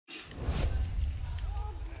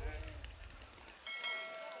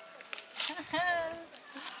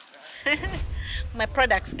my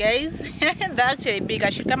products, guys. They're actually big. I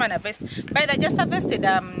should come and harvest. But I just harvested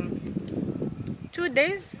 2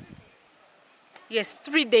 days, yes,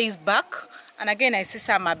 3 days back, and again I see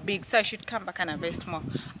some are big, so I should come back and harvest more.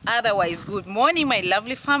 Otherwise, good morning my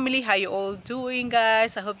lovely family. How you all doing,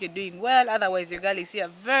 guys? I hope you're doing well. Otherwise, your girl is here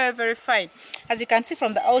very, very fine. As you can see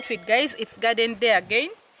from the outfit, guys, it's garden day again.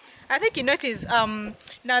 I think you notice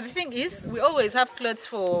now the thing is, we always have clothes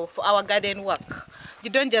for our garden work. You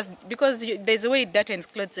don't just, because there's a way it darkens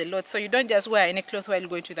clothes a lot, so you don't just wear any clothes while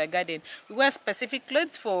going to the garden. We wear specific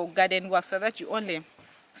clothes for garden work so that you only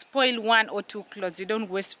spoil 1 or 2 clothes. You don't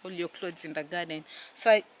waste all your clothes in the garden.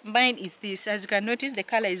 So mine is this. As you can notice, the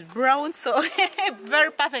color is brown, so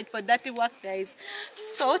very perfect for dirty work, guys.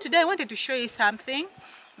 So today I wanted to show you something.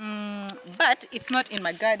 But it's not in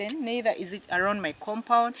my garden, neither is it around my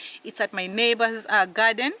compound. It's at my neighbor's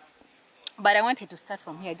garden, but I wanted to start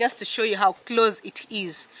from here just to show you how close it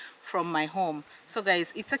is from my home. So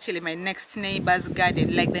guys, it's actually my next neighbor's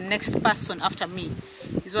garden, like the next person after me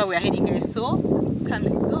is where we're heading, guys. So come,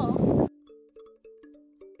 let's go.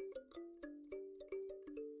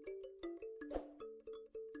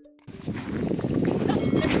 No,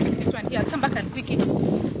 let me pick this one here. I'll come back and pick it.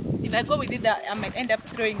 If I go with it, I might end up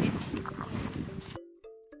throwing it.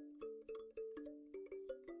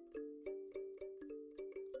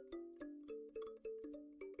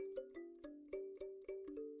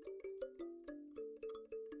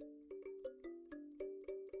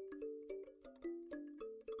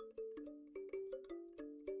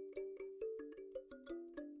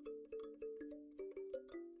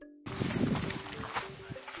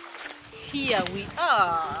 Here we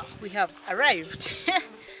are. We have arrived.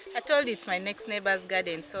 I told you it's my next neighbor's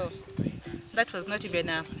garden, so that was not even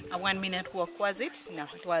a 1-minute walk, was it? No,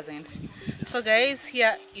 it wasn't. So guys,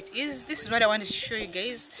 here it is. This is what I wanted to show you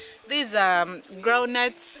guys. These are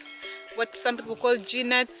groundnuts, what some people call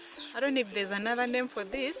G-nuts. I don't know if there's another name for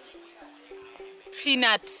this.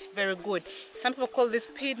 Peanuts, very good. Some people call this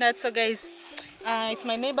peanuts. So guys, it's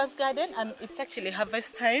my neighbor's garden and it's actually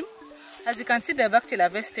harvest time. As you can see, they've actually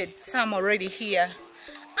harvested some already here.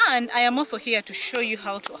 And I am also here to show you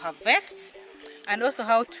how to harvest and also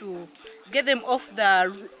how to get them off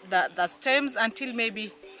the stems until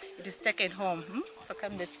maybe it is taken home. So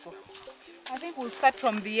come, let's go. I think we'll start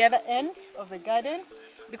from the other end of the garden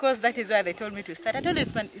because that is where they told me to start. I told you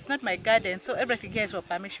it's not my garden, so everything here is for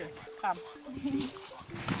permission. Come.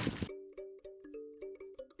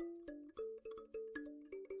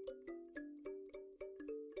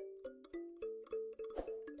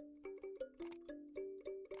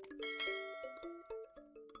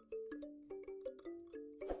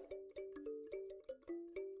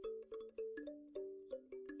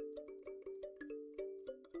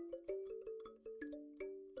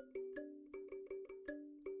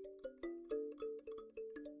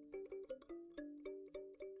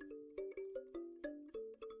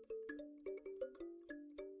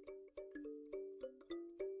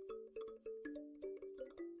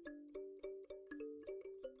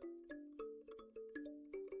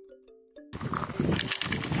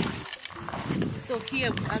 So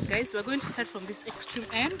here we are, guys. We're going to start from this extreme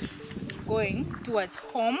end going towards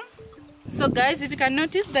home. So guys, if you can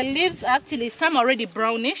notice, the leaves actually, some already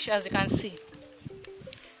brownish, as you can see.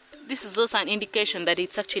 This is also an indication that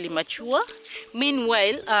it's actually mature.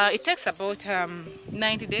 Meanwhile, it takes about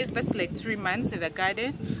 90 days. That's like 3 months in the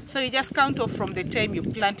garden. So you just count off from the time you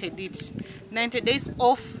planted it. 90 days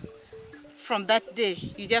off from that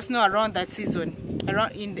day. You just know around that season,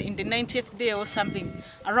 around in the 90th day or something,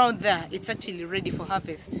 around there, it's actually ready for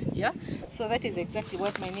harvest. Yeah, so that is exactly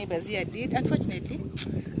what my neighbors here did. Unfortunately,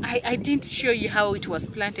 I didn't show you how it was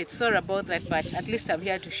planted. Sorry about that, but at least I'm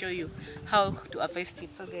here to show you how to harvest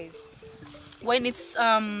it. So guys, when it's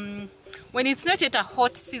not yet a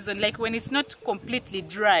hot season, like when it's not completely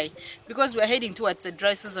dry, because we're heading towards the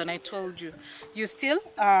dry season, I told you, you still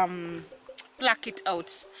pluck it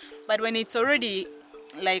out. But when it's already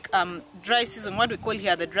like dry season, what we call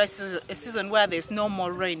here the dry season, a season where there's no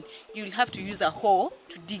more rain, you'll have to use a hoe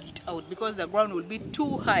to dig it out because the ground will be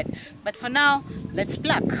too hard. But for now, let's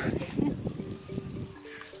pluck.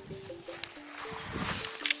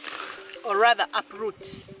 Or rather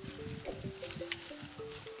uproot.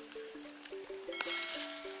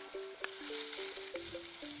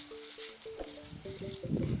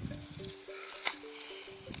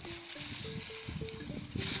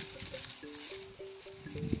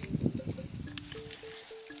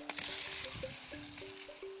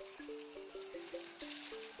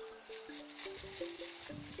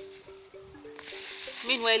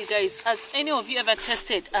 Meanwhile, guys, has any of you ever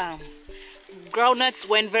tasted groundnuts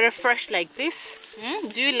when very fresh like this?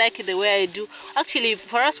 Do you like it the way I do? Actually,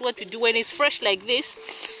 for us, what we do when it's fresh like this,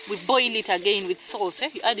 we boil it again with salt.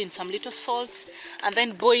 You add in some little salt and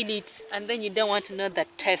then boil it, and then you don't want to know the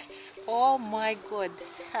tastes. Oh my God.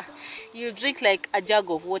 You drink like a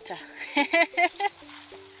jug of water.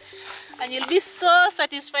 And you'll be so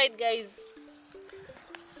satisfied, guys.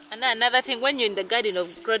 And another thing, when you're in the garden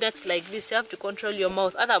of products like this, you have to control your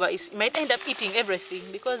mouth. Otherwise, you might end up eating everything,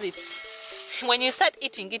 because it's, when you start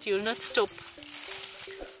eating it, you'll not stop.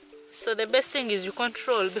 So the best thing is you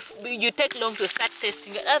control. You take long to start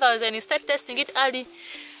testing it. Otherwise, when you start testing it early,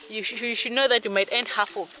 you should know that you might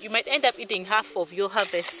end up eating half of your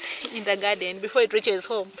harvest in the garden before it reaches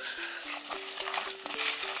home.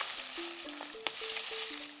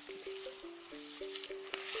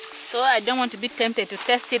 So I don't want to be tempted to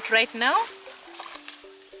test it right now,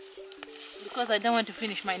 because I don't want to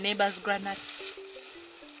finish my neighbor's granuts.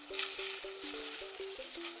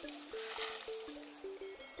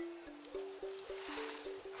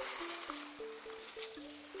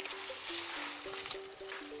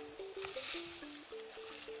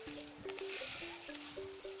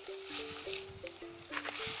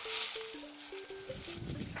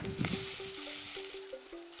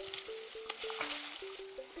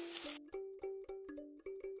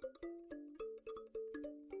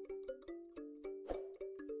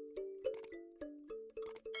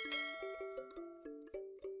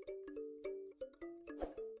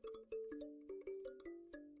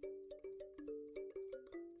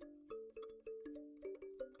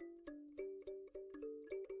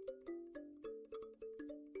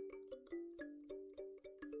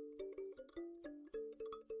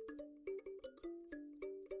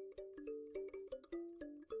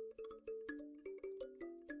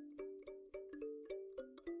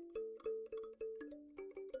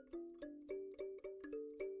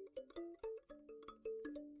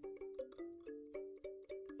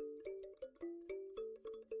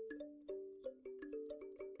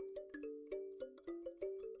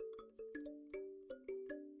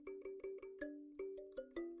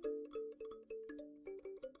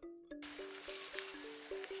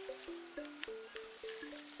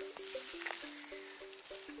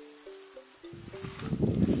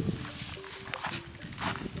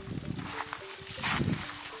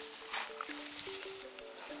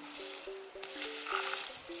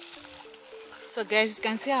 So guys, you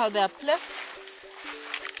can see how they are placed.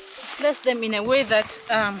 Place them in a way that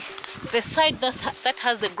the side that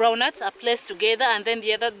has the groundnuts are placed together, and then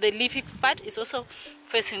the leafy part is also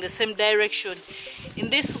facing the same direction. In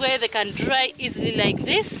this way they can dry easily like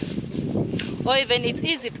this, or even it's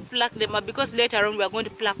easy to pluck them up, because later on we are going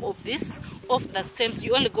to pluck off the stems.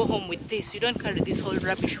 You only go home with this, you don't carry this whole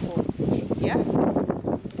rubbish home. Yeah.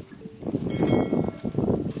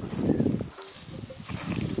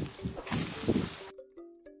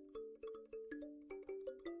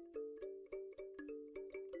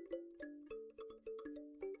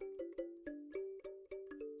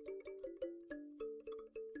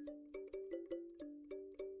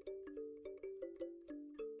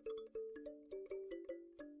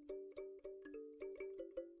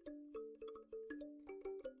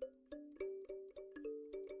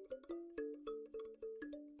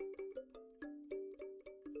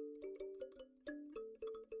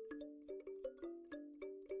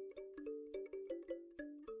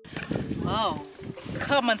 Wow,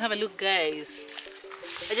 come and have a look, guys.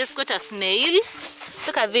 I just got a snail.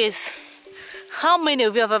 Look at this. How many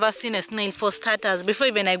of you have ever seen a snail, for starters, before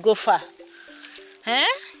even I go far? Huh?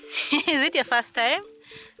 Is it your first time?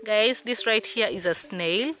 Guys, this right here is a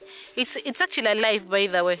snail. It's actually alive, by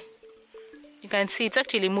the way. You can see it's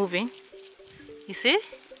actually moving. You see?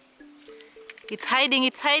 It's hiding,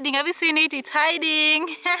 it's hiding. Have you seen it? It's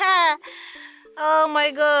hiding. Oh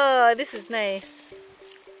my God, this is nice.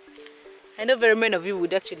 I know very many of you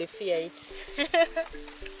would actually fear it.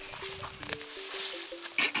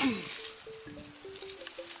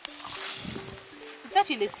 It's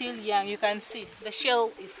actually still young. You can see the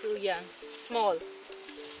shell is still young, small.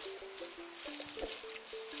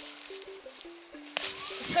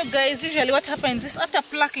 So guys, usually what happens is after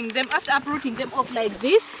plucking them, after uprooting them off like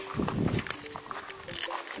this,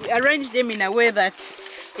 we arrange them in a way that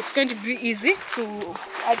it's going to be easy to,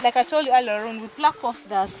 like I told you earlier on, we pluck off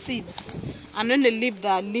the seeds and only leave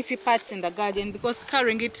the leafy parts in the garden, because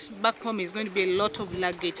carrying it back home is going to be a lot of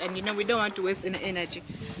luggage, and you know we don't want to waste any energy.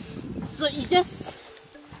 So you just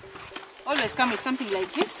always come with something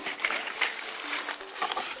like this.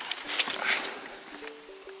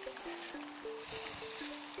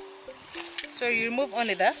 So you remove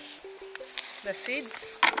only the seeds,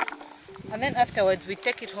 And then afterwards we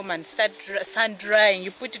take it home and start sun drying.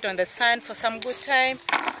 You put it on the sun for some good time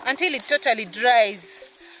until it totally dries,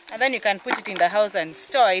 and then you can put it in the house and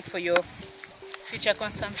store it for your future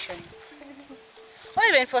consumption, or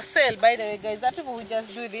even for sale. By the way, guys, that people will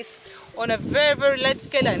just do this on a very, very large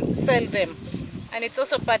scale and sell them, and it's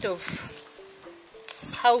also part of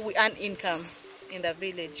how we earn income in the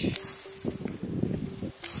village,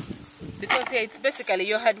 because here it's basically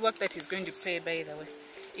your hard work that is going to pay. By the way,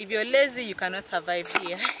 if you're lazy, you cannot survive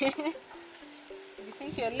here. If you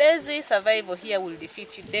think you're lazy, survival here will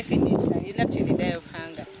defeat you definitely, and you'll actually die of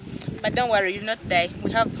hunger. But don't worry, you'll not die.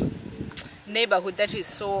 We have neighborhood that is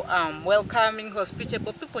so welcoming,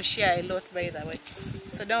 hospitable. People share a lot, by the way,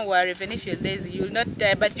 so don't worry. Even if you're lazy, you'll not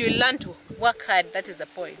die, but you'll learn to work hard. That is the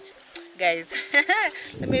point, guys.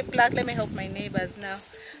 Let me help my neighbors now.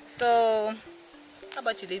 So how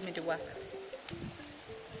about you leave me to work?